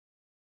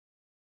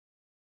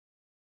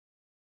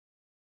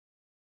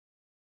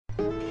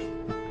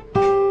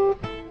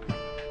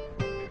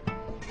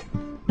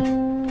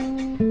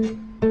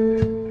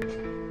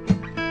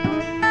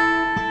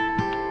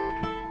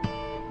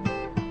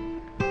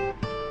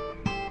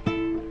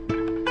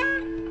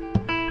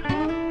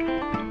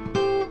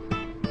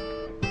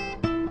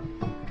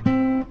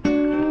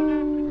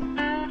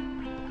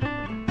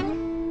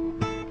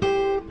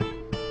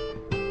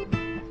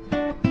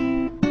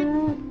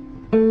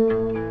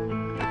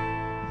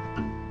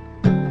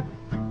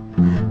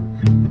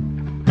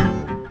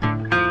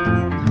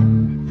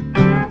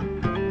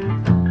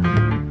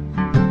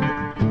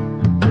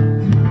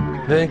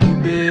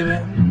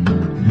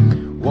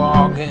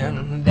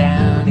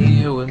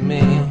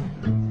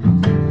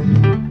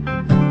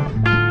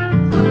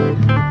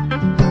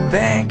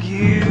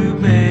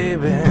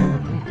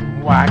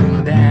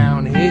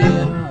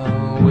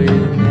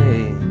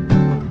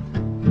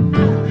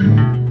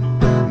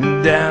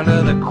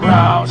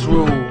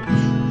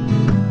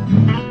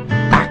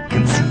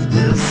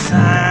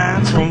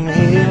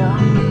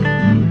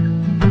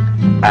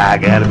I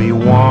gotta be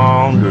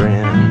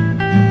wandering.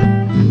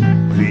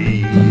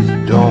 Please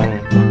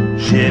don't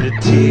shed a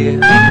tear.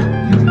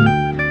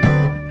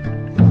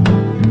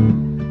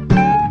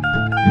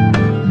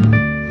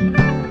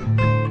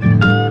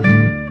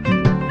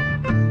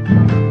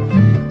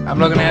 I'm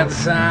looking at the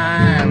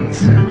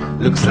signs.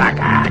 Looks like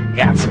I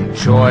got some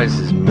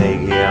choices to make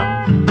here.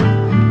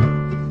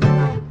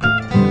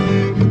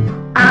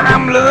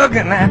 I'm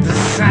looking at the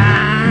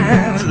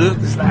signs.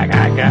 Looks like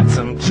I got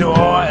some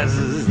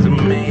choices to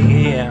make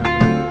here.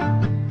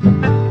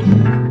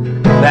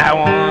 That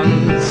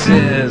one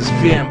says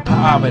fear and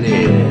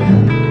poverty.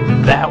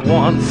 That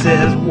one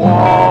says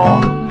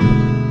war.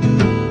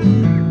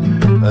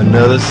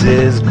 Another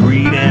says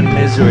greed and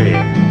misery.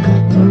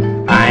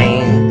 I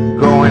ain't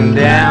going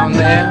down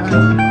there.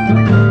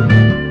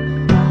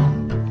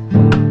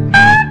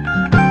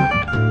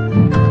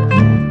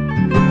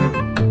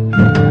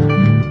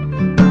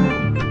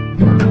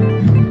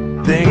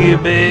 Thank you,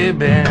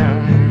 baby,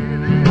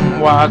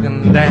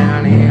 walking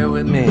down here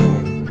with me.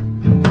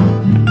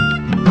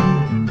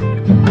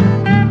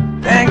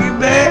 Thank you,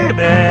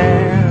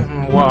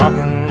 baby,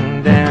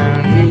 walking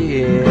down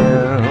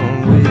here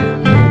with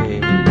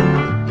me.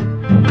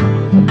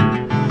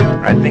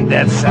 I think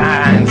that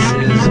sign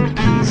says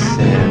peace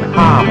and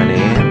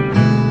harmony.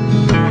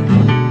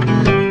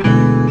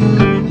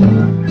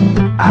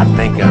 I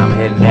think I'm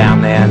heading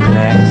down there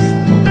next.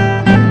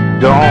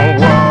 Don't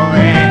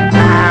worry,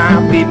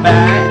 I'll be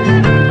back,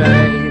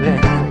 baby.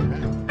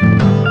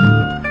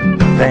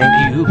 Thank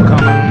you for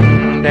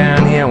coming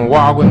down here and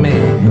walk with me.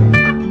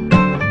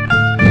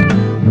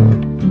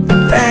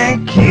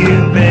 Thank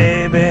you,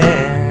 baby.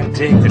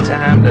 Take the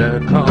time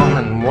to come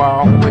and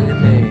walk with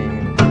me.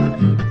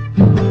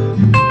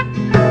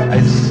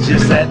 It's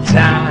just that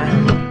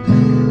time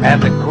at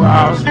the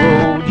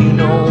crossroad, you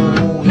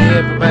know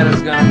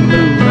everybody's gonna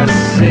move. I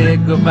say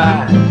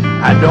goodbye,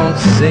 I don't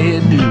say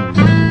adieu.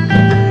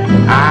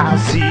 I'll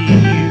see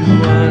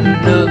you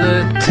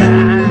another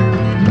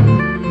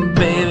time,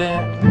 baby.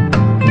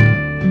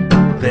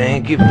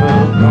 Thank you for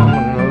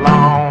coming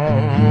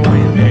along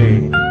with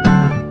me,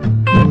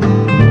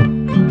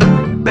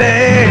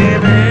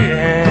 baby.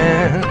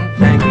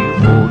 Thank you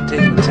for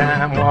taking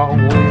time, walk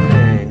with me.